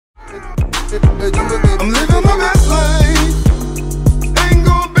I'm living my best life. Ain't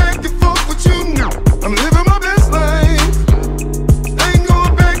going back and forth with you now. I'm living my best life. Ain't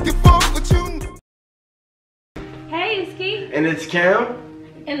going back and forth with you now. Hey, it's Keith. And it's Cam.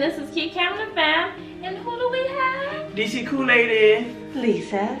 And this is Keith, Cam, and Fam. And who do we have? DC Koolaid is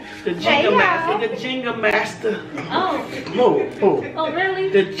Lisa. the Jenga master. The Jenga master. Oh. Oh, really?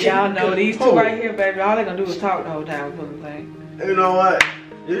 Y'all know these two right here, baby. All they gonna do is talk the whole time for the thing. You know what?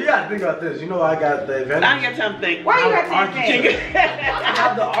 You gotta think about this. You know I got the advantage. I ain't got time to think. Why you got that Jenga? I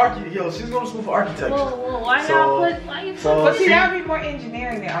have the yo, she's going to school for architecture. Well, why y'all put, why you put? But see, that would be more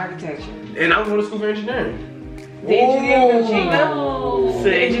engineering than architecture. And I'm going to school for engineering. The engineering no Jenga. Oh.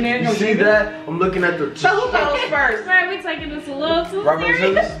 The engineering no You see Jenga. that? I'm looking at the. So who goes first? Right, we taking this a little too Robert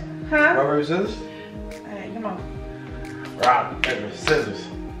serious. scissors? Huh? Robert scissors? Alright, come on. Rock, paper, scissors.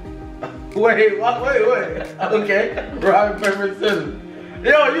 Wait. Okay. Rock, paper, scissors.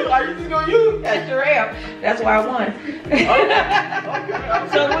 Yo, are you just gonna use? That's your am. That's why I won. Okay.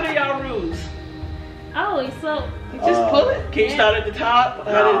 So what are y'all rules? Oh, so You just pull it. Can you start at the top?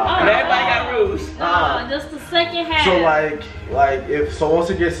 Nah. Everybody got rules. just the second half. So like if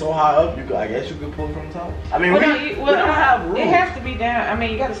once it gets so high up, I guess you could pull it from the top. I mean, Well, we no, don't have rules. It has to be down. I mean,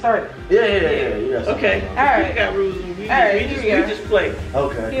 you got to start. Yeah. Okay. Alright. We got rules. We Alright, here we go. just play.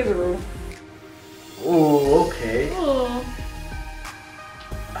 Okay. Here's a rule. Ooh, okay. Ooh.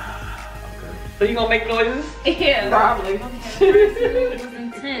 So you gonna make noises? Yeah. Probably. It was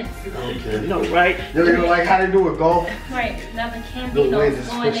intense. Okay. No, right? Yo, like how they do it golf? Right. Now the The Cambino wind is is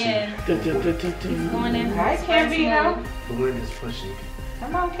going pushing. in. Going in. Alright, Cambino. The wind is pushing.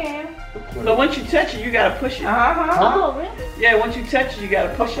 Come on, Cam. But once you touch it, you gotta push it. Oh, really? Yeah, once you touch it, you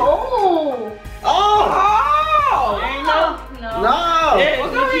gotta push it. Oh. Oh! Ain't no. No. No! Yeah,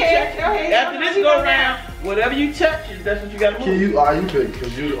 Well, go once you ahead, touch it, go ahead. After this go around, whatever you touch, that's what you gotta Can move. you? You big?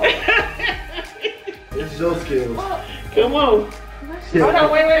 Cause you. It's your skills. Come on. Oh no,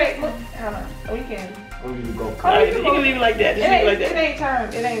 wait. Look. Hold on. Oh, you can. I'm gonna go. Alright, you can leave it like that. Just leave it like It that. ain't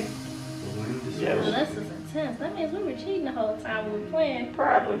turned. It ain't. Yeah. Well, this is intense. That means we were cheating the whole time we were playing.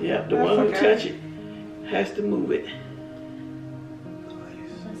 Probably. Yeah, the That's one who okay. touch it has to move it. This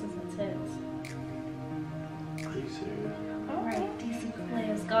is intense. Are you serious? Alright, DC Koolaid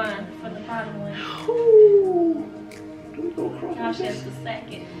is gone for the bottom one. Ooh. Do we go across Gosh, this? that's the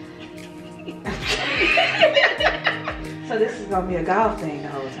second. So this is gonna be a golf thing the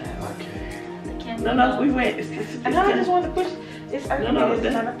whole time. Okay. The Cambino. No, we went. It's I know. I just wanted to push. It's No, it's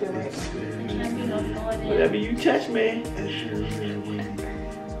not up there, right? It's very, The Cambino's going in. whatever you touch, man. it's very windy.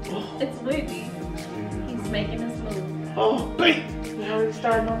 It's windy. He's making this move. Oh, bang! You already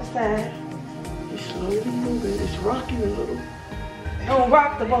starting on the side. It's slowly moving. It's rocking a little. Don't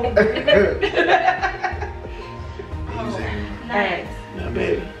rock the boat. Nice. Now,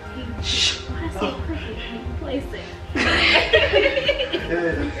 baby. Why is he crooked? Place it.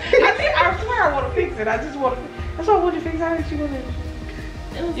 I swear I want to fix it. I just want to. That's why I want to fix it. How did you want to?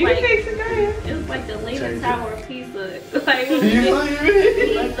 It was You like, can fix it, go ahead. it was like the Leaning Tower of Pisa. Like, You know what you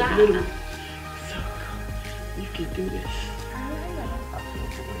mean? like that. Little. So, you can do this.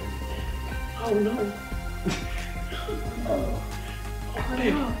 Oh, no. Oh,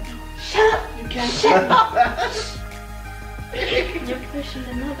 baby. Shut up. You can't Shut up. You're pushing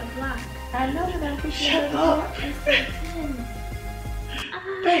another block. I know that I'm pushing. Shut it. up. It's intense.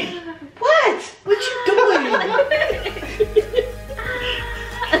 Babe. What? What you doing?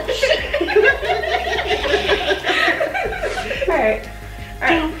 Alright.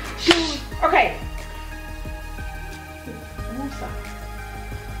 Alright. Okay. Move some.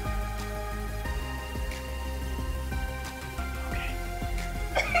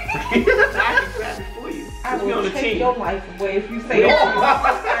 I can grab it for you. I We on will the take team. your life away if you say We-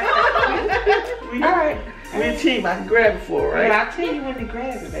 that. We, Alright. we a team. I can grab it for, right? Yeah, I'll tell you when to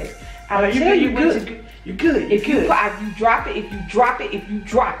grab it, baby. I'll Alright, tell you you when good. to. You good. If you good. drop it, if you drop it, if you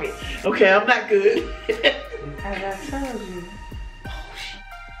drop it. Okay, I'm not good. As I told you.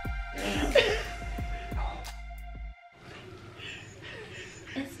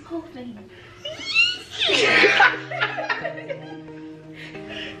 It's moving.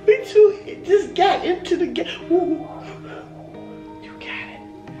 Me too. It just got into the game. You got it.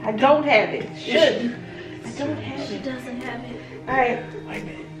 I don't have it. Should. I don't have She it. doesn't have it. Alright. Wait a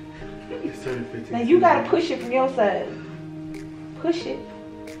minute. It's turning 15. Now you gotta push it from your side. Push it.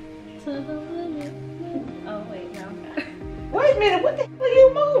 To the limit. Oh, wait, no. Wait a minute, what the hell are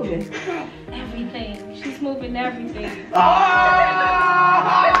you moving? Everything. She's moving everything.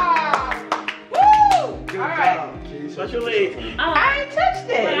 Woo! Good Alright. job, Keith. Watch your leg. Oh, I ain't touched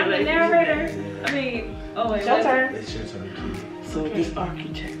wait, it. I'm the narrator. I mean, oh, wait. It's your wait. turn. It's your turn, Keith. So this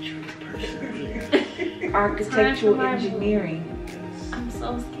architecture person. architectural Time for my engineering. I'm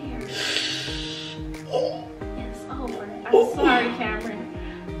so scared. Oh. It's over. I'm sorry, Cameron.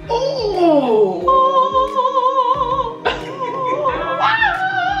 Oh.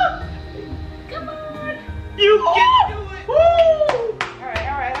 Come on. You can do it.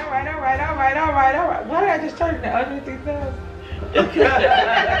 Alright. Why did I just turn the under 3,000?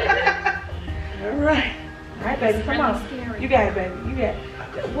 Alright. Alright, baby, come on. Scary. You got it, baby. You got it.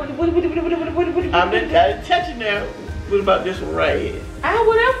 What? I'm not touching now. What about this one right here?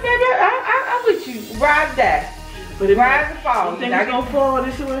 Whatever, baby. I'm with you. Ride that. But if Rise and fall. You think it's gonna fall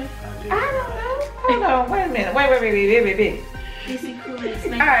this way? I don't know. Wait a minute. Wait. DC Koolaid's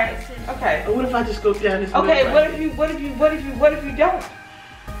making Alright, a decision. okay. Or what if I just go down this way? Okay, right what here? if you don't?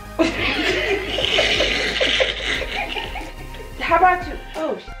 How about you?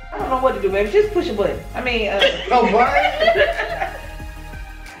 Oh, I don't know what to do, baby. Just push a button. I mean, Oh, what?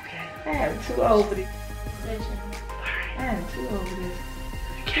 I am too old for this. Decision. I am too old for this.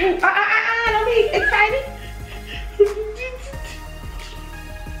 Don't be excited.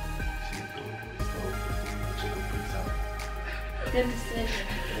 Good decision.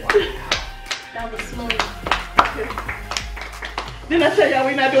 That was smooth. Didn't I tell y'all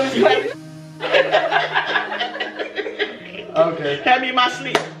we not doing this clapping? Okay. Have me in my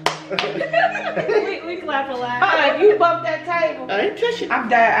sleep. We clap a lot. You bumped that table. I ain't touching. I'm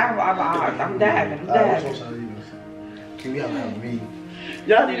diving. I'm diving. Can we have a meeting?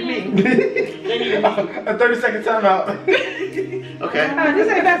 Y'all need a meeting. They need a meeting. A 30-second timeout. Okay. This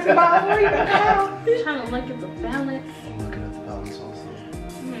ain't basketball. What are you doing? Trying to look at the balance. I'm looking at the balance also.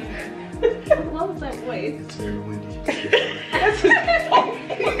 What was that voice? It's very windy.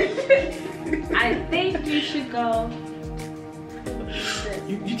 I think you should go.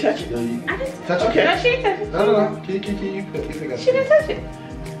 You touch it. No, you I didn't touch Okay. it. No, she didn't touch it. No. Can you pick up? She didn't touch it.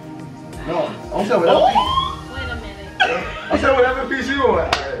 No, I'm saying whatever. Wait a minute. I'm saying whatever piece you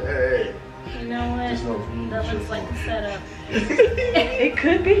want. Hey. You know what? Just know That looks like a setup. It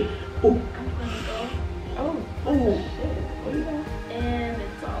could be. I'm gonna go. Oh. Ooh. What are you doing? And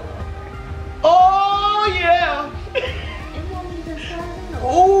it's all over. Oh yeah. It won't even slide out.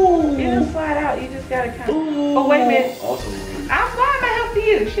 Ooh. It'll slide out. You just gotta kind of. Ooh. Oh, wait a minute. Also, I'm fine. My help for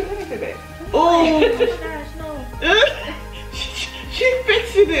you. Shit, let me do that. Oh Ooh. my gosh, no. She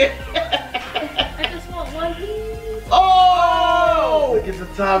fixing it. I just want one piece. Oh. look at the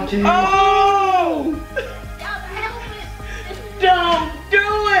top key. Oh. Y'all help it. Don't do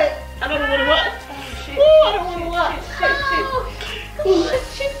it. I don't know what it was. Ooh, I don't want to watch.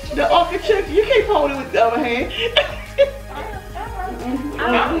 Shit. The architect, you can't hold it with the other hand.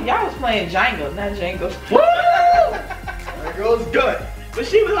 Y'all was playing Jenga, not Jenga. Woo! There goes good. But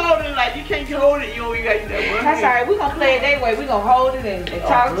she was holding it like you can't hold it. You only got that one. That's hand. alright. We're gonna play it that way. We're gonna hold it and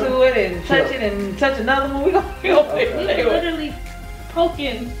talk to it and touch it and touch another one. We're gonna play it We that were way. literally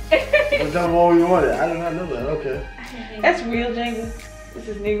poking. Was that what we wanted? I did not know that. Okay. That's real Jenga. This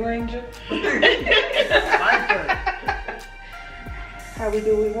is Negro Ranger. How we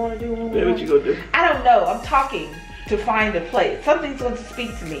do what we want to do when we Then what want. you gonna do? I don't know. I'm talking to find a place. Something's going to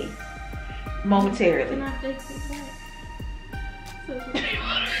speak to me momentarily. Can I fix it?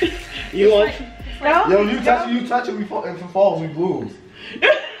 You want? No? Yo, you touch it, if it falls, we lose. I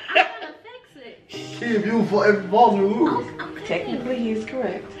wanna fix it. If it falls, we lose. Technically, he's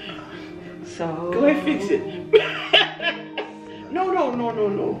correct. So. Go ahead, fix it. No. No.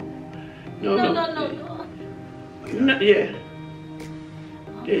 Yeah.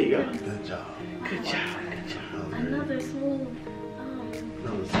 There you go. Good job. Good job. Another smooth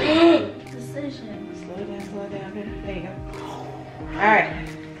No, decision. Slow down. There you go. Alright.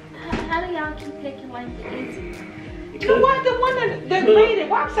 How do y'all keep picking like the easy? The one that made it.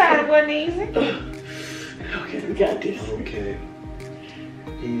 One side it wasn't easy. Okay, we got this. Okay.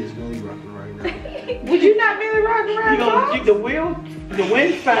 He is really rocking right now. Would you not really rock around? You gonna keep the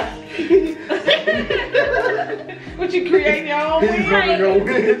wind fast. Would you create your own He's wind? gonna go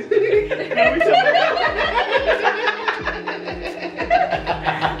win.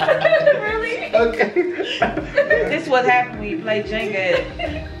 Really? Okay. This is what happened when you play Jenga.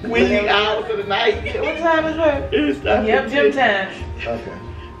 Windy hours of the night. What time is it? It was time. Yep, gym time. Okay.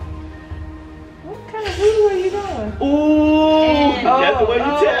 What kind of voodoo are you doing? Ooh, And- that's the way you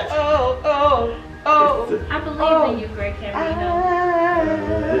touch. I believe in you, Greg Cameron.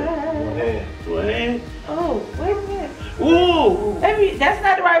 One hand. One hand. Wait a minute. Ooh. That's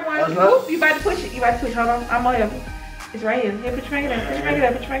not the right one. That's not- Oop, you about to push it. Hold on. I'm gonna help you. It's right here. Here, put your finger there.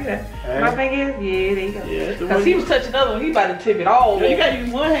 Alright. My finger is? Yeah, there you go. Yeah, that's the Because one. he was touching another one. He about to tip it all No, you over. gotta use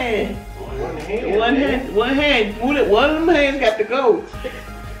one hand. One hand. One hand. One of them hands got to go.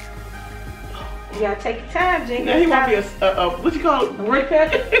 You gotta take your time, Jenga. Now he want to be a what you call it?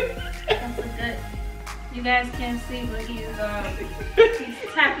 woodpecker. That's a good. You guys can't see, but he's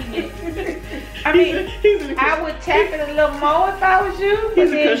tapping it. I mean, I would tap it a little more if I was you, but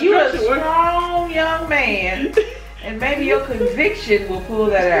then you're a strong young man, and maybe your conviction will pull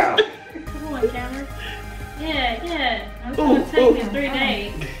that out. Come on, camera. Yeah. I'm gonna take me 3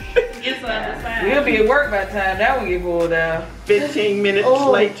 days. Get to the other side. We'll be at work by the time that one get pulled down. 15 minutes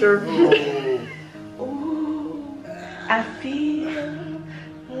later. Ooh, I feel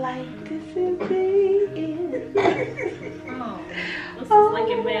like this is big. Oh, this is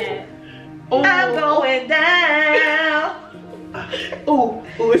looking bad. Oh, I'm going down. Oh,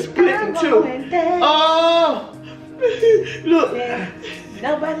 it's splitting too. Going down. Oh, look. Yeah.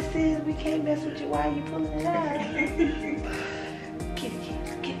 Nobody says we can't mess with you while you pulling it out. Get it.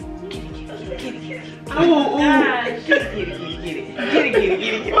 Oh gosh. Get it. I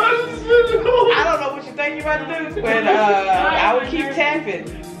don't know what you think you're about to do, but I will keep tapping.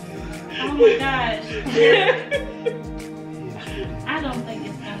 Oh my gosh. I don't think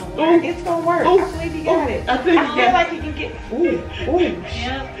it's gonna work. It's gonna work. I believe you got it. I think I feel like you can get. Ooh.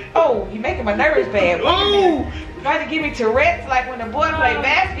 Yep. Oh, you're making my nerves bad. Oh, About to give me Tourette's like when the boy play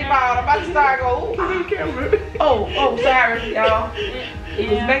basketball. I'm about to start go. Ooh. Oh, sorry, y'all. It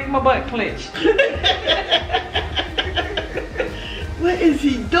was making my butt clench. what is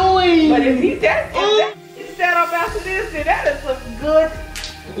he doing? But if he that set up after this, then that is some good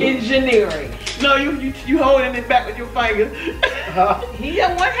engineering. No, you holding it back with your finger. He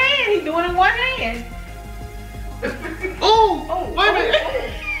got one hand. He doing it in one hand. Oh, wait a minute.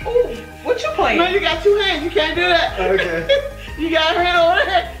 Oh, what you playing? No, you got 2 hands. You can't do that. Okay. You got a hand on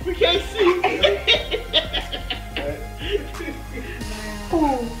that. We can't see.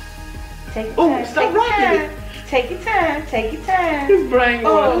 Ooh. Take your Oh, time. stop rocking it. Take your time. Take your time. His brain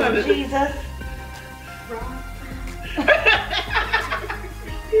going. Oh, Jesus.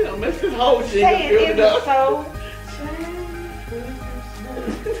 You don't miss his whole shit. Say it in the soul.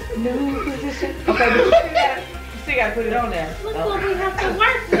 New position. Okay, but you still gotta put it on there. Look what we have to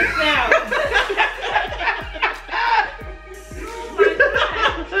work with now.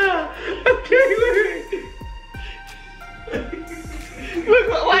 Look,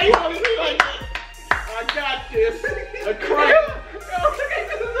 why you always be like that? I got this. A crank.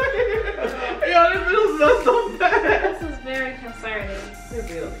 Yo, this feels so bad. This is very concerning.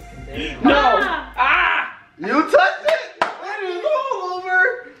 No. You touched it? It is all over.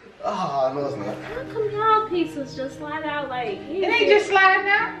 Ah, no, it's not. How come y'all pieces just slide out like It ain't just sliding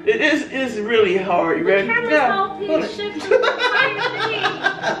out. It's really hard. You ready? camera's Yeah. whole piece shifted to the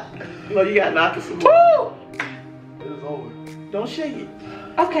thing. No, you gotta knock it some more. Woo! It is over. Don't shake it.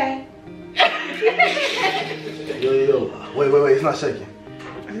 Okay. Yo. Wait. It's not shaking.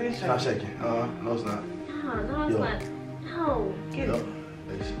 It's not shaking. No, it's not. No, it's not. No. Get Yo, it.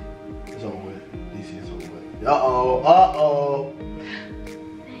 it's over with. DC is over with. Uh-oh.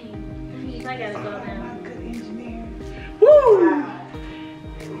 Dang. I gotta go now. Good engineer. Woo!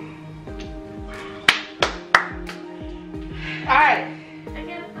 Alright.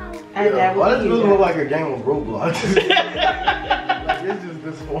 I gotta go. Why does it really look like a game of Roblox? Like, it's just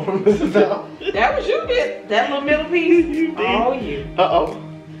this form. That was you did. That little middle piece. You did. Oh, you. Uh-oh.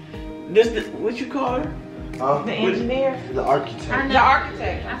 This what you call her? The engineer. The architect. The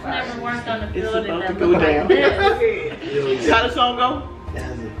architect. I've never worked on a It's building about to that go looked down. like this. How the song go?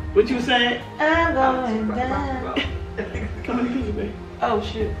 What you saying? I'm going down. Come on, kiss me. Oh,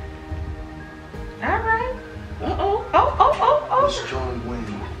 shoot. Alright. Uh-oh. Oh. Strong wind.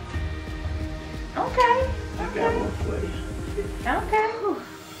 Okay. I got one for you. Okay.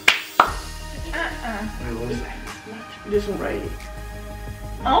 Wait, what is that? This one right here.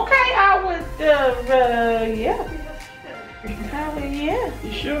 Okay, I would, yeah. Probably, yeah.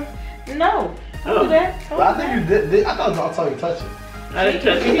 You sure? No. Don't Oh. do that. But I think you did. I thought I saw you touch it. I didn't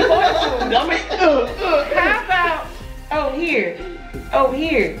touch it. Dummy. How about over here? Over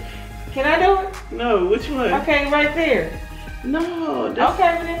here. Can I do it? No, which one? Okay, right there. No, that's...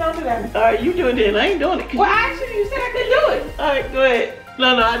 Okay, well then don't do that. All right, you do it then. I ain't doing it. Well, actually, you said I could do it. All right, go ahead.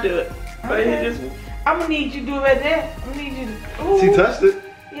 No, I do it. Right Okay. here, this one. I'm gonna need you to do it right there. I'm gonna need you to. Ooh. She touched it.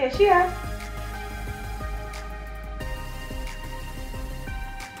 Yeah, she has.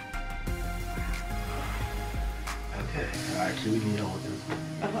 Okay. All right, we need help with this one.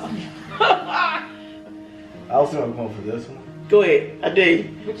 I was thinking I'm going for this one. Go ahead. I dare you.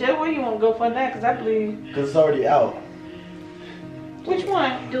 Whichever way you want to go for that, because I believe. Because it's already out. Which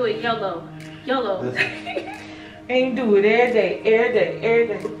one? Do it YOLO. YOLO. This- And do it every day, every day, every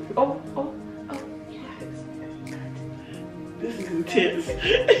day. Oh. This is intense.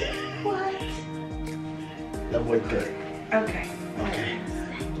 What? That boy cut. Okay.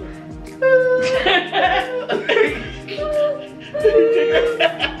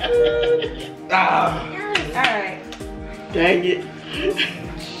 Ah. Alright. Dang it.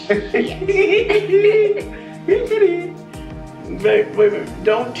 Wait,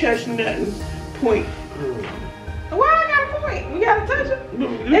 don't touch nothing. Point. Why I got a point? We gotta touch it.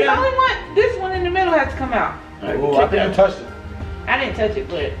 It's only one. This one in the middle has to come out. Oh, I think I touched it. I didn't touch it,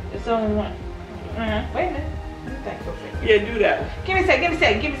 but it's only one. Wait a minute. Let me think for a second. Yeah, do that. Give me a second,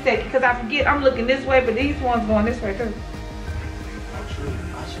 because I forget I'm looking this way, but these ones going this way too.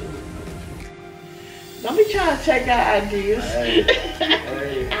 Don't be trying to take our ideas.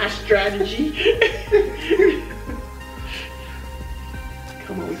 Hey. Our strategy.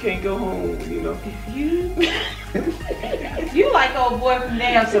 Come on, we can't go home, you know. You like old boy from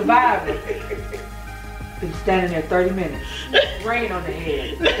damn Survivor. Been standing there 30 minutes. Rain on the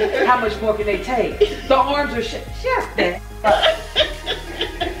head. How much more can they take? The arms are shut there. I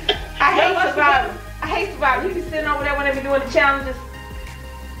hate Survivor. You be sitting over there when they be doing the challenges.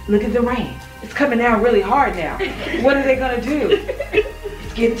 Look at the rain. It's coming down really hard now. What are they gonna do?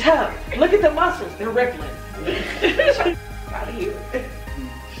 It's getting tough. Look at the muscles. They're rippling. Out of here.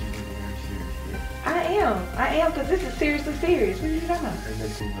 I am, because this is seriously serious. What are you talking about?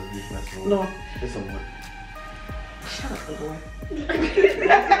 No. It's a one. Shut up, little boy.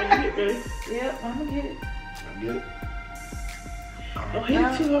 Yep, I'm gonna get it. I get it. Don't hit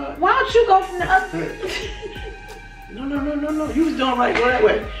it too hard. Why don't you go from the other? No. You was doing right. Go that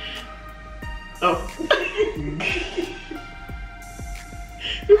way. Oh.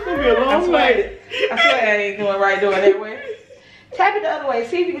 It's gonna be a long way. I swear I ain't going right doing that way. Tap it the other way.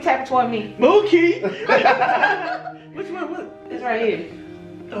 See if you can tap it toward me. Mookie. Which one? What? It's right here.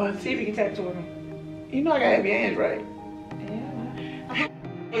 Oh, See if you can tap it toward me. you know I gotta have your hands right.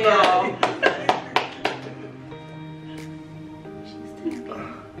 Yeah.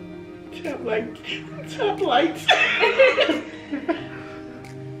 Top lights.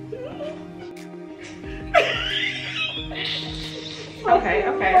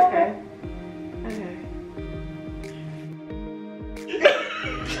 Okay.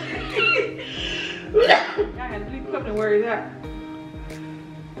 I had to leave a couple of words out.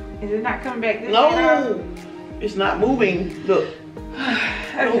 Is it not coming back this way? No, it's not moving. Look.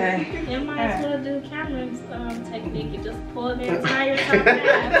 Okay. You might as well do Cameron's technique and just pull the entire top half.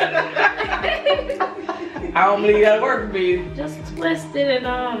 I don't believe that'll work for me. Just twist it and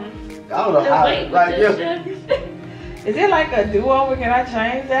I don't know how. Right here. Is it like a do-over? Can I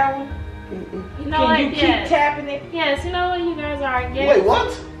change that one? You know Can what? you keep Yes. tapping it? Yes, you know what? You guys are against. Wait,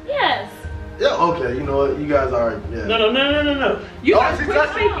 what? Yes. Yeah, okay, you know what? You guys are, yeah. No. You Oh, gonna she quit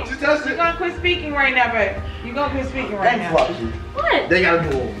touched it. speaking. She touched You it. gonna quit speaking right now, baby. You gonna quit speaking right Thanks, now. Rocky. What? They gotta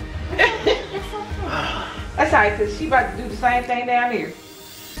do it. It's so fun. That's alright, cause she about to do the same thing down here.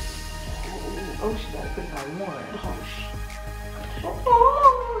 Oh, she gotta put it on one.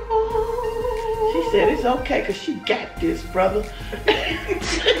 She said it's okay because she got this, brother.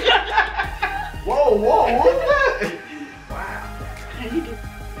 Whoa, what's that? Wow. Hey, you did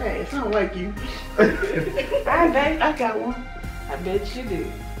fast. I don't like you. Alright, baby. I got one. I bet you do.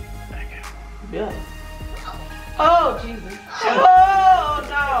 I got one. Yeah. Oh, Jesus. Oh,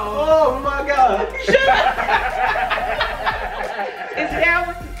 no. Oh my God. Is it that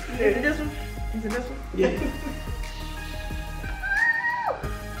one? Is it this one? Is it this one? Yeah.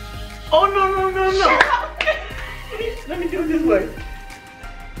 Oh, no. Let me do it this way.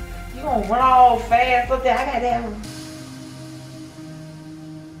 You gonna run all fast up there? I got that one.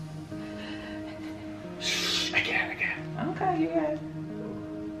 I got it. Okay, you got it.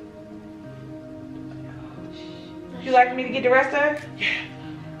 Would you like me to get the rest of it? Yeah.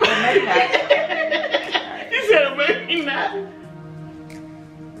 Well, maybe not. You said maybe not.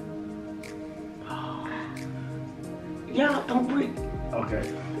 Y'all don't breathe. Okay.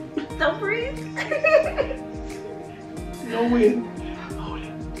 Don't breathe. No wind. Hold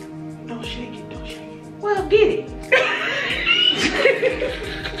it. Don't shake it. Well, get it.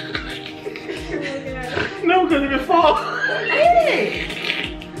 No, because it'll fall. Get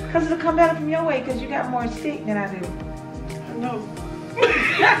it. Because it'll come better from your way because you got more stick than I do. I know.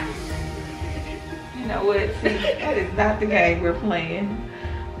 You know what? See, that is not the game we're playing.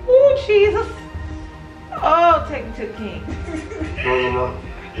 Oh, Jesus. Oh, take me to the king. No.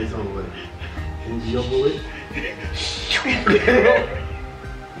 It's over with. Can you be over with?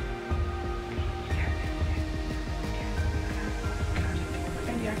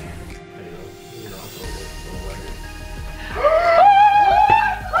 Maybe I can. You know, I told you, don't worry.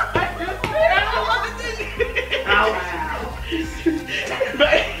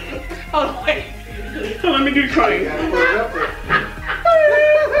 But, Oh, wait. So let me do the crane. Gotta put it up there.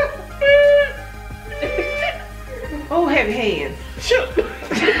 Oh, heavy hands. Sure.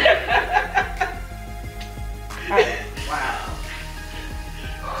 Wow.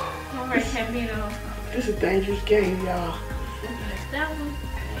 Alright, Camino. This is a dangerous game, y'all. That one.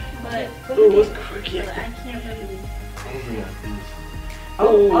 But Ooh, what's crooked? I can't really.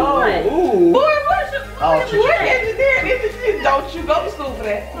 Oh, Ooh. Boy, what's your Oh, what engineering? Don't you go to school for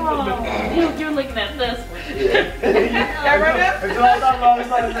that? Oh, you're looking at this one. That right there? It's all about it's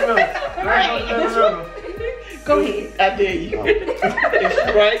like the middle. Go ahead. I dare you. It's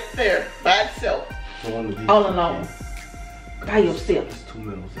right there by itself. All alone. By yourself. There's 2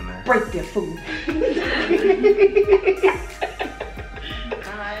 middles in there. Break that food.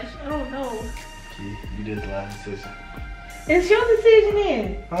 Gosh, oh no. Key, you did the last decision. It's your decision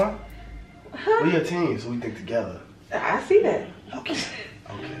then. Huh? Huh? We a team, so we think together. I see that. Okay.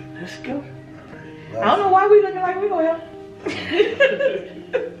 Let's go. I don't know why we looking like we gonna help.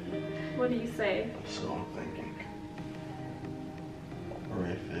 What do you say? So I'm thinking a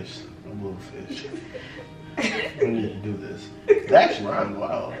red fish, a blue fish. We need to do this. That's rhyme.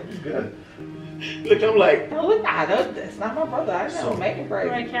 Wow, that's good. Look, I'm like, No, that's not my brother. I never make it crazy.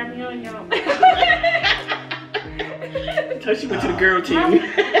 Alright, Camino, y'all. so she went to the girl team.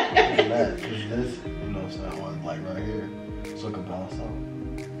 It's that, cause this, you know, so I want like right here, so I can balance out.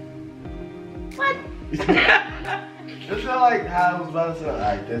 What? It's not like how it was balancing out.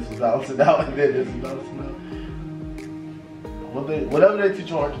 Like this was balancing out, and then this was balancing out. Whatever they teach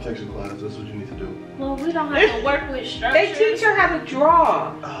you in architecture class, that's what you need to do. Well, we don't have to work with structure. They teach her how to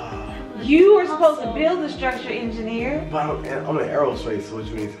draw. You are supposed to build a structure, engineer. But I'm in aerospace, which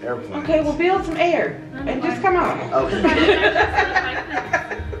means airplane. Okay, well build some air and just come out. Okay.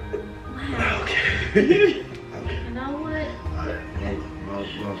 Wow. Okay. You know what?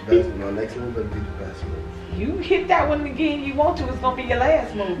 My next move better be the best move. You hit that one again, you want to, it's gonna be your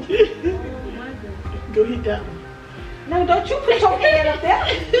last move. Go hit that one. No, don't you put your hand up there.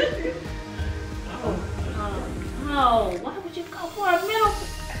 Oh, why would you go for a middle?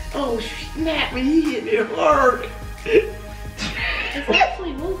 Oh, snap me. He hit me hard. It's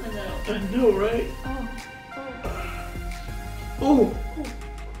actually moving though. I know, right? Oh.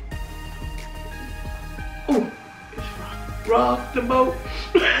 Ooh. Ooh. Rock the boat.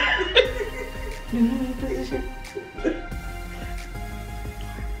 Position.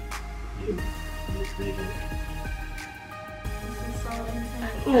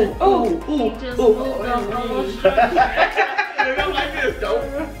 Ooh, ooh, ooh, He just ooh. moved up almost structure. I'm like this, though.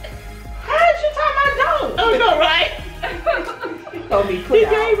 How did you talk about don't? Oh, no, right? Gonna be He put out.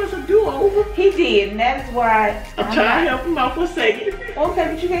 gave us a do-over. He did, and that is why I'm trying to help him out for a second. Okay,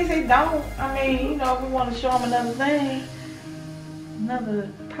 but you can't say don't. I mean, you know, if we want to show them another thing, another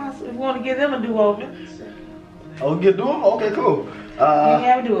possible, if we want to give them a do-over, you Oh, we get do them? Okay, cool. can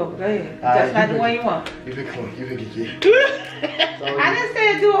have a do-over. Go ahead. That's not the one you want. You pick one. You pick a kid. I didn't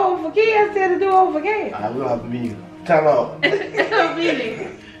say a do-over for kids. I said a do-over for kids. We don't have to meet you. Time out. Really?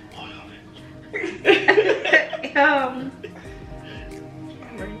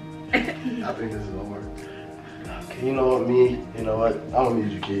 I think this is gonna work. Okay, you know what, me? You know what? I don't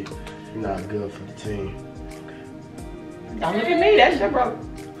need you, kid. You're not good for the team. Don't look at me. That's your bro.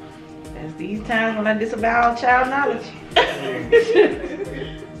 That's these times when I disavow child knowledge.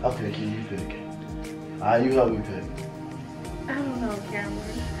 Okay, kid, you pick. Alright, you help me pick. I don't know,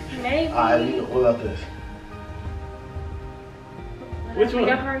 Cameron. Maybe. Alright, what about this? Which one?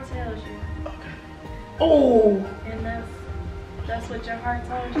 Your heart tells you. Okay. Oh. And that's what your heart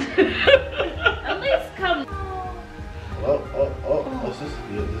told you. At least come. What's this?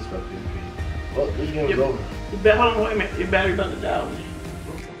 Yeah, this might be a key. Well, this game is over. Hold on, wait a minute. Your battery about to die on me.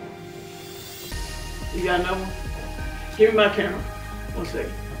 You got another one? Give me my camera. 1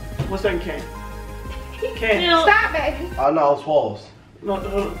 second. 1 second, Cam. Cam. Stop, baby. Oh, no, it's false. No,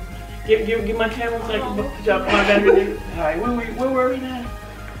 hold on. Give my camera so I can put my battery in. Alright, where were we now?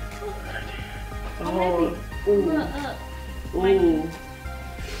 Oh, ooh. Up. Ooh.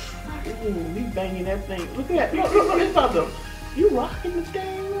 Ooh, we banging that thing. Look at that. Look, it's about to. You rocking the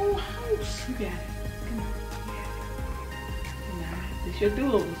dang old house. You got it. Come on. Nah, it's your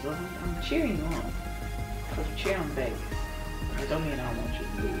do-over, so I'm cheering you on. Because I'm cheering, baby. That don't mean I don't want you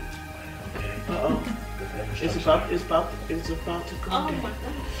to lose. Okay. Uh-oh. It's about to go Oh down. my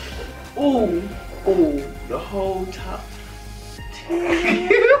god. Ooh, ooh, the whole top.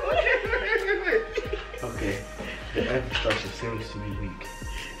 Okay. The infrastructure seems to be weak.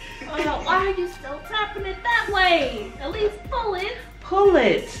 Oh, why are you still tapping it that way? At least pull it. Pull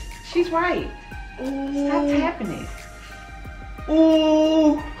it. She's right. Ooh. Stop tapping it.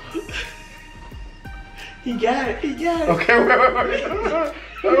 Ooh. He got it. He got it. Okay, wait.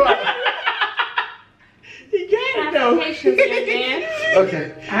 He got it though. Applications here, Dan. Okay.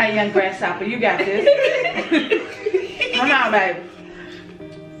 All right, young grasshopper, you got this. Come on, baby.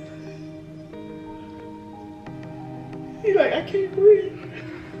 He's like, I can't breathe.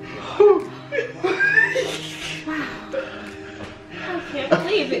 I can't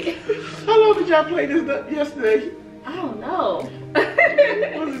believe it. How long did y'all play this yesterday? I don't know.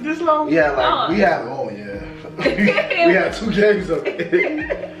 Was it this long? Yeah, like Oh. we had. Oh yeah. We had 2 games of it.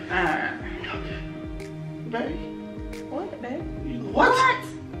 Alright. Babe. What, babe? What?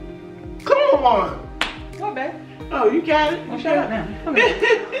 Come on. What, babe? Oh, you got it? Well, shut up now. Come here.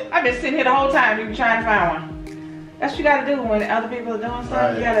 I've been sitting here the whole time. You been trying to find one. That's what you gotta do when other people are doing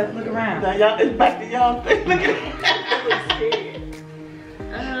stuff. You gotta look around. Now y'all, it's back to y'all thing. Look at it.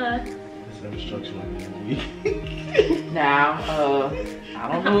 It's instructional. Now,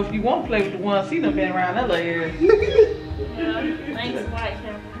 I don't know if you want to play with the ones he done been around that little area. Yeah, thanks, white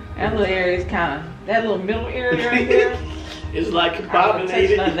camera. That little area is kind of, that little middle area right there. It's like I don't touch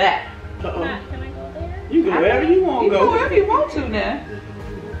combinated. none of that. Uh-oh. Can I go there? You go wherever you want You to go go. wherever you want to now.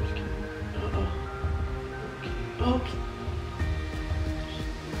 Okay.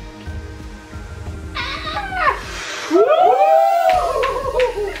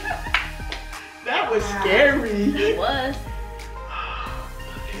 That was scary. It was.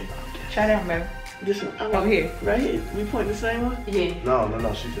 Try that one, baby. This one, Over here. Right here. We point the same one? Yeah.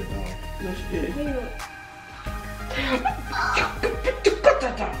 No. She said no. No, she did.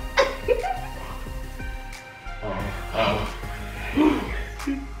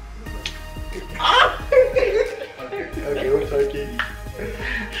 Okay, what's our key?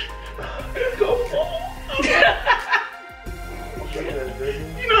 Go fall.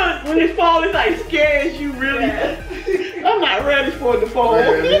 You know, when it falls, it like scares you really. I'm not ready for it to fall.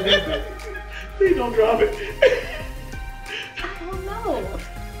 Please don't drop it. I don't know.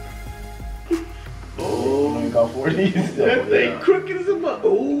 Oh, We got 40. that thing crooked as a butt.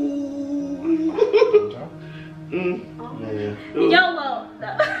 Ooh. Mm. Yeah. YOLO. No.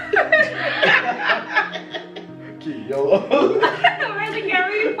 Key, YOLO. I really can't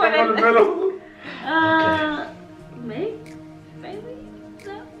read for I'm on the that. middle. Me? Maybe?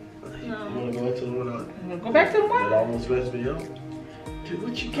 No. You No. wanna go into the one Go back to the that one. almost messed me up? Do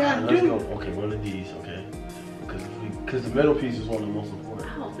what you Alright, gotta let's do. go. Okay, one of these, okay? Because the middle piece is one of the most important.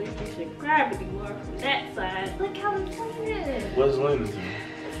 I don't think we should grab it anymore from that side. Look how it's leaning. What is Lena doing?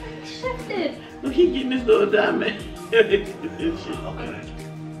 Shifted. Look, he getting this little diamond. Okay.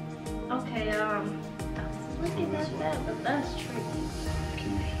 Okay, I was looking at that, but that's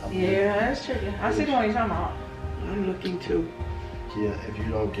tricky. Yeah, that's tricky. I see the one you're talking about. I'm looking too. Yeah, if you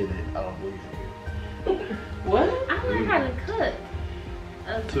don't get it, I don't believe you. What? I learned how to cook.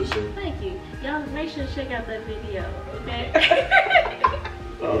 Too soon. Thank you. Y'all make sure to check out that video, okay?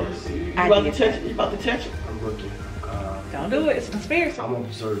 Oh, Yes. you about to touch it? You about to touch it? I'm looking. Don't do it. It's a conspiracy. I'm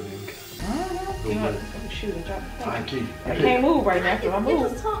observing. You know, shoot and drop. I keep. I can't move right now because I It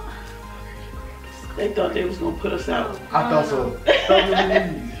move. was talk. They thought they was gonna put us out. I thought so. I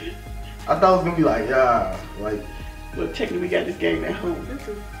thought it was gonna be like, yeah, like. But technically, we got this game at home. This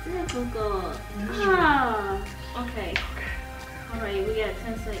is difficult. Ah. Okay. Alright, we got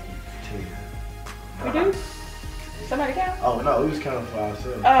 10 seconds. We do? Somebody count? Oh no, we was counting for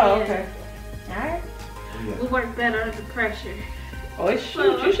ourselves. Oh, okay. Alright. We work better under pressure. Oh, it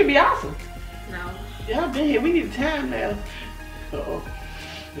shoot. You should be awesome. No. Y'all been here. We need time now. Uh-oh.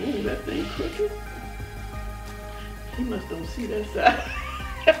 Ooh, that thing crooked. He must don't see that side.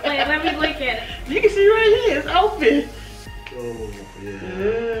 Wait, let me look at it. You can see right here. It's open. Oh yeah.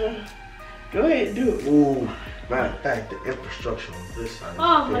 Yeah. Go ahead, do it. Ooh, matter of fact, the infrastructure on this side.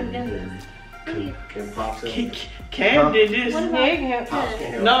 Oh, is my very, goodness. very- Can Pops help? Cam did this. What Yeah, about you can help. Pops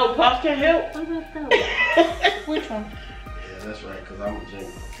can help. No, Pops can't help. What about those? Which one? Yeah, that's right, because I'm a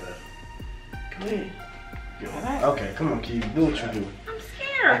Jenga. Go ahead. Alright. Okay, come on, Key. Do what you do. I'm I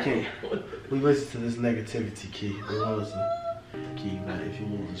scared. can't. We listen to this negativity, Key. We want us to. Key, but if you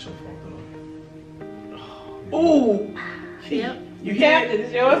lose, it's your fault, though. Ooh. Yep. You Captain, can't.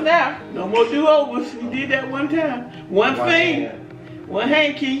 it's yours now. No more do-overs. We did that one time. One thing. One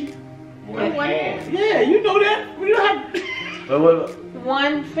hand key. One hand. Yeah, you know that. We don't have. Wait.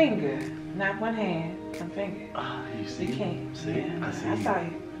 One finger, not one hand. One finger. Ah, you see? You can't. See? Yeah, I see. I saw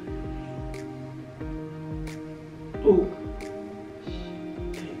you. Ooh.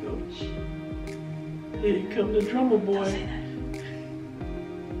 There you go. Here come the drummer boy.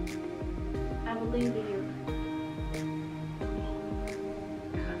 I believe in you.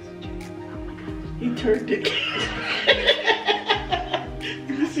 He turned it.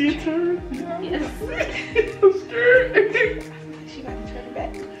 You can see see it turn? Yes. I'm scared. She about to turn it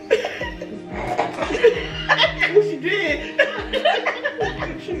back. What she did?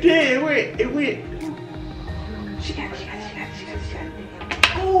 She did. It went. She got it.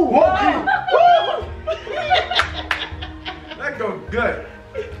 Oh, Whoa! wow. That go good.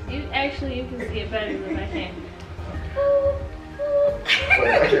 You can see it better than I can.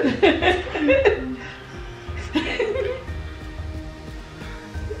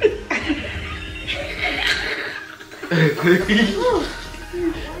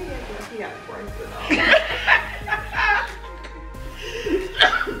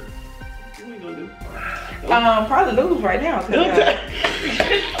 Probably lose right now.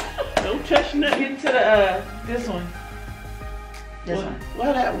 Don't touch nothing. Get into the this one.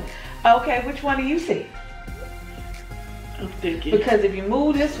 What that one? Okay, which one do you see? I'm thinking. Because if you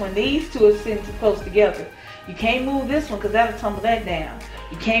move this one, these two are sitting too close together. You can't move this one because that'll tumble that down.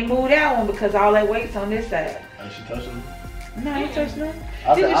 You can't move that one because all that weight's on this side. Is she touching me? No, I ain't touching nothing.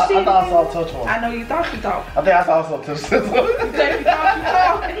 I Did you see thought I saw it? a touch one. I know you thought you thought. I think I saw some touch. You thought you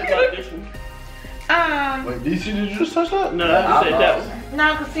thought. This one. Wait, did you just touch that? No, I said that one.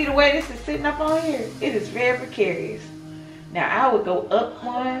 No, because see the way this is sitting up on here, it is very precarious. Now I would go up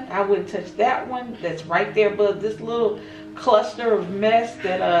one. I wouldn't touch that one. That's right there above this little cluster of mess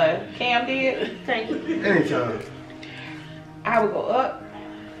that Cam did. Thank you. Anytime. I would go up.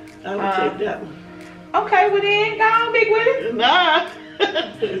 I would take that one. Okay, well then, go on, Big Willie. Nah.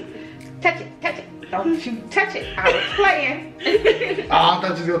 Touch it. Don't you touch it. I was playing. Oh, I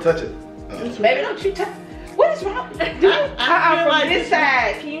thought you was gonna touch it. Baby, don't you touch. What is wrong? Dude, feel from like this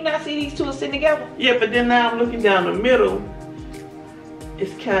side. Can you not see these two are sitting together? Yeah, but then now I'm looking down the middle.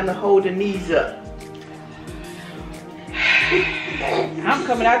 It's kind of holding these up. I'm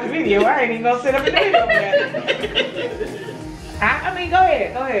coming out the video. I ain't even gonna sit up in the video, man. I mean, go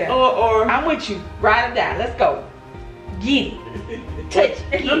ahead. Or I'm with you. Ride or die. Let's go. Get it. Touch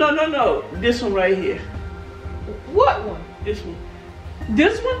it. No. This one right here. What one? This one.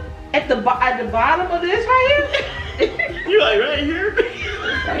 This one? At the bottom of this right here? You like right here?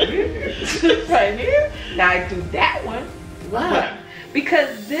 Right here. Right here. Now I do that one. Why?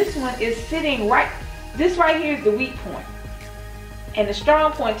 Because this one is sitting right. This right here is the weak point. And the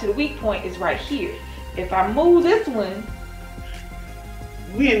strong point to the weak point is right here. If I move this one,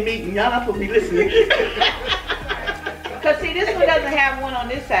 We in meeting. Y'all not supposed to be listening. because see, this one doesn't have one on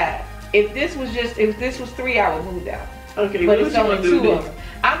this side. If this was 3, I would move that one. Okay, But what it's you only gonna do 2 of then? them.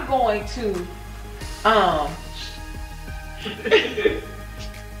 I'm going to, I'm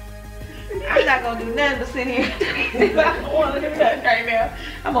not gonna do nothing but sit here. I don't want to do nothing right now.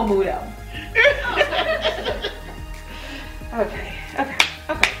 I'm gonna move that one. Okay.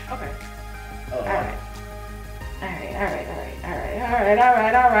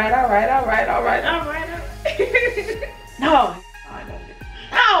 All right. No.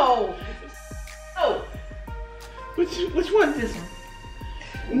 No. Which one is this one?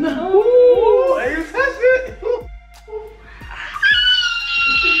 No. Ooh, hey, you touched it.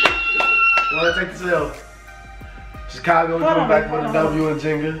 Wanna take the L? Chicago coming back with a W in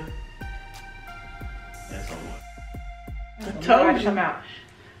Jenga. That's all. I told you. Come out.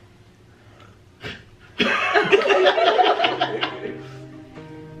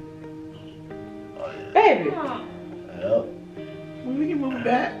 Baby. Yep. Well, we can move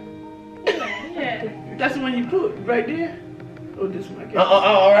back. Yeah. That's the one you put right there. Oh, this one I guess.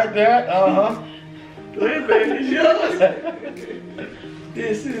 Right there. Go ahead, baby. It's yours.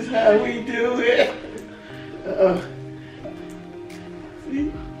 This is how we do it.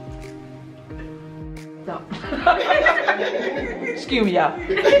 See? No. Excuse me, y'all.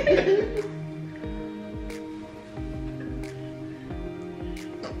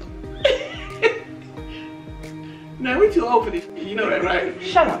 Now we too old for this. You know that, right?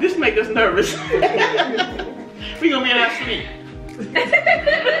 Shut up. This make us nervous. We gonna be in our sleep.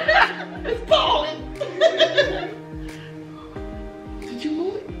 It's falling. Did you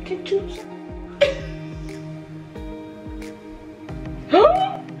move it? Can you?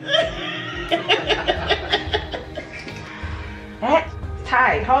 That's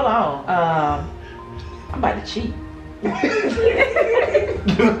tight. Hold on. I'm about to cheat.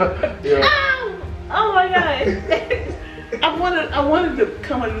 Yeah. Oh my god. I wanted to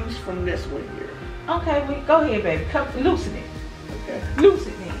come loose from this one here. Okay, well, go ahead, baby. Come loosen it. Okay.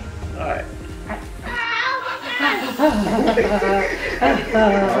 Loosen it. All right.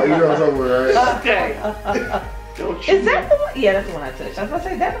 Oh, you know somewhere, right? Okay. Don't you? Is that the one? Yeah, that's the one I touched. I was about to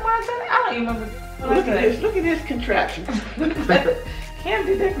say, that the one I touched? I don't even remember. Look at this. Look at this contraption. Can't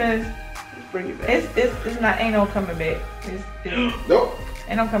do that, man. Let's bring it back. It's not, ain't no coming back. It's Nope.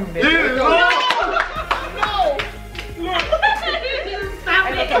 Ain't no coming back. No! Look! Stop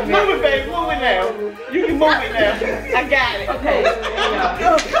Ain't it. no coming Move it, back. baby. Move it now. You can move it now. I got it. Okay, there you go.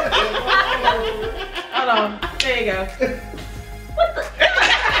 Hold on. There you go.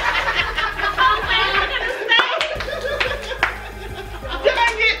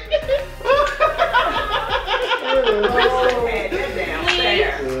 Dang it!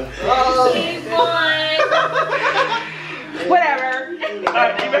 Keep on. Whatever.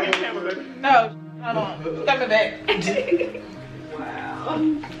 Alright, you back in the camera, baby. No, hold on. Coming back.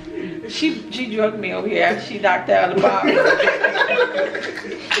 She drugged me over here after she knocked out the box. I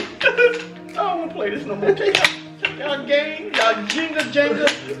don't want to play this no more. Take y'all game, y'all Jenga.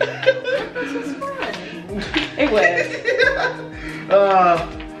 It was.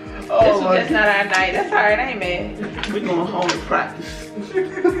 This was just not our night. That's alright, I ain't mad. We're going home to practice.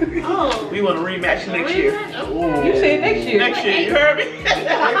 Oh. We want to rematch next year. You said next year. Next year, you heard me?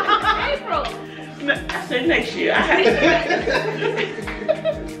 April. I said next year. I have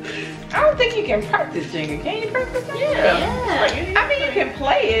I don't think you can practice Jenga. Can you practice Jenga? Yeah. I mean, you can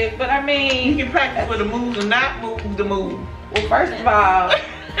play it, but I You mean, can practice with the moves and not move the move. well, first of all,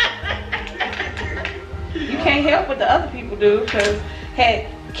 you can't help what the other people do, because had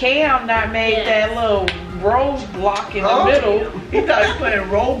Cam not made that little rose block in the middle, He thought he was playing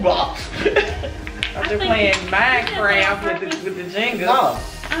Roblox. I'm just playing Minecraft with the Jenga.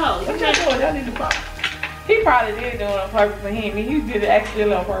 Oh, What y'all doing? Y'all need to pop. He probably did do it on purpose for him. He did it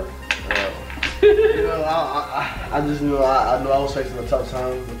accidentally on purpose. You know, I just knew I knew I was facing a tough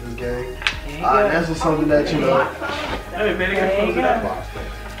time with this game. This was something that, you know. Hey, man, they got close to that box.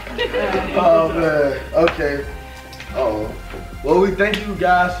 Oh man. Okay. Well, we thank you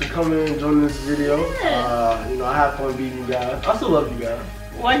guys for coming and joining this video. You know, I have fun beating you guys. I still love you guys.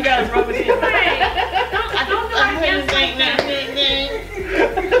 Why you gotta rub it in? right. Don't do our guests like that.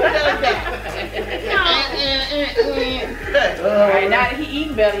 Alright, now that he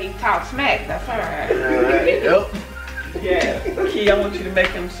eating better, he talk smack. That's alright. Alright, yep. Yeah. Key, I want you to make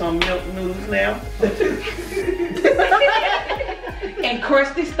him some milk noodles now. And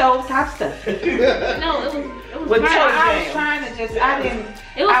crusty stove top stuff. No, it was With burnt. I was trying to just, I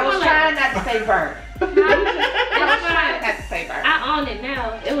It was was more like- trying not to say burnt. I was trying not to say burnt. I own it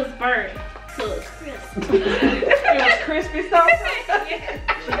now. It was burnt to a crisp. It was crispy stuff.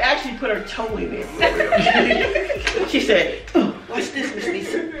 She actually put her toe in it. She said, oh, what's this, Miss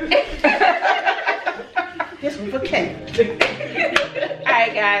Lisa? This one for Kate.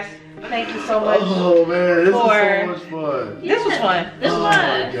 Alright guys, thank you so much. Oh man, this was so For- much fun. This was fun. This Oh was.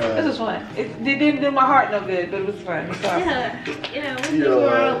 my God. This was fun. It didn't do my heart no good, but it was fun. It was awesome. Yeah, we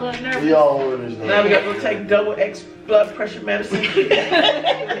were all a little nervous. We all winners though. Now we gotta go take double X blood pressure medicine.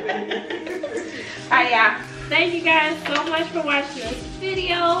 Alright, y'all. Thank you guys so much for watching this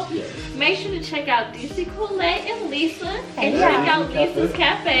video. Yes. Make sure to check out DC Koolaid and Lisa. And Yeah. check out Lisa's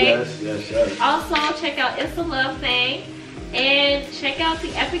Café. Yes. Also, check out It's a Love Thing. And check out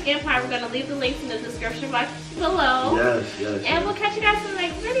the Epic Empire. We're going to leave the links in the description box below. Yes. And we'll catch you guys in the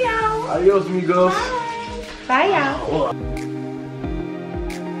next video. Adios, amigos. Bye. Bye, y'all. Oh.